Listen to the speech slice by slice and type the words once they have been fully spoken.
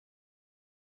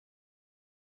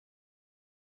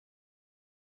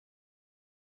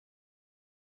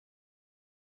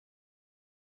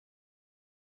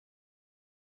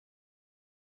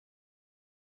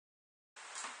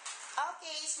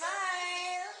Okay,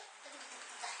 smile.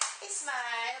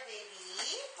 Smile,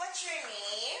 baby. What's your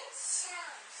name?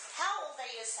 Zamz. How old are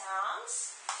you,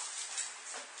 Zamz?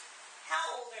 How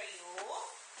old are you?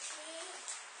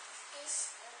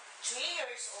 3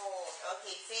 years old.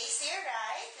 Okay, face here,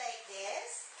 right? Like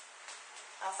this.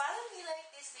 Follow me like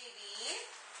this, baby.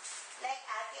 Like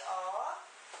ate, oh.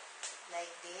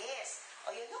 Like this.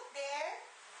 Oh, you look there.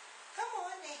 Come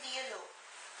on, baby, you look.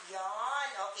 Yon.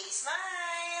 Okay,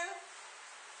 smile.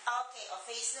 Okay, o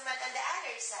face naman on the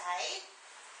other side.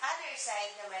 Other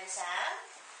side naman, Sam.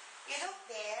 You look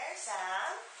there,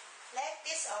 Sam. Like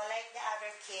this, oh, like the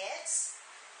other kids.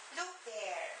 Look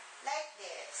there. Like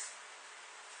this.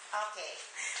 Okay.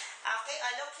 Okay,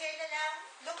 look here na lang.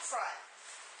 Look front.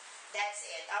 That's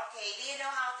it. Okay, do you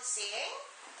know how to sing?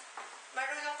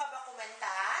 Marunong ka ba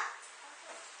kumanta?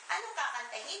 Anong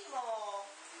kakantahin mo?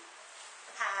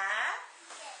 Ha?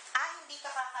 Hindi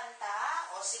ka kakanta?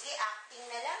 O sige, acting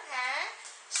na lang, ha?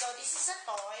 So, this is a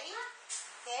toy.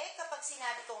 Okay, kapag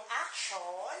sinabi kong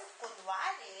action,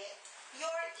 kunwari,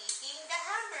 you're eating the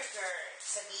hamburger.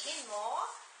 Sabihin mo,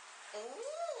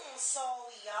 so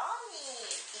yummy.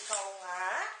 Ikaw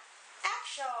nga,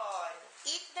 action.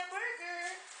 Eat the burger.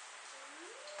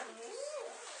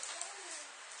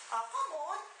 Oh, come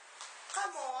on.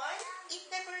 Come on.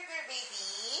 Eat the burger,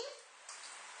 baby.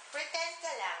 Pretend ka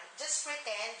lang. Just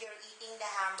pretend you're eating the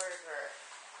hamburger.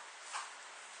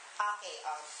 Okay,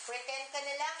 pretend ka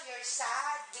na lang you're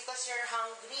sad because you're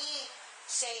hungry.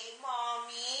 Say,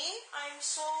 Mommy, I'm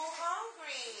so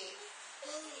hungry.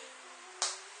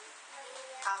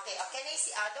 Okay, can I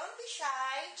see? Don't be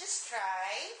shy. Just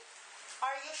try.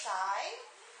 Are you shy?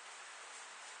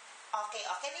 Okay,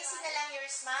 can I see na lang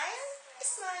your smile?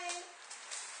 Smile.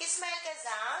 Smile ka,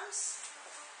 Zamz.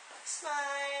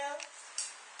 Smile.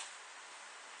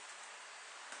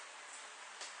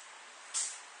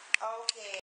 Okay.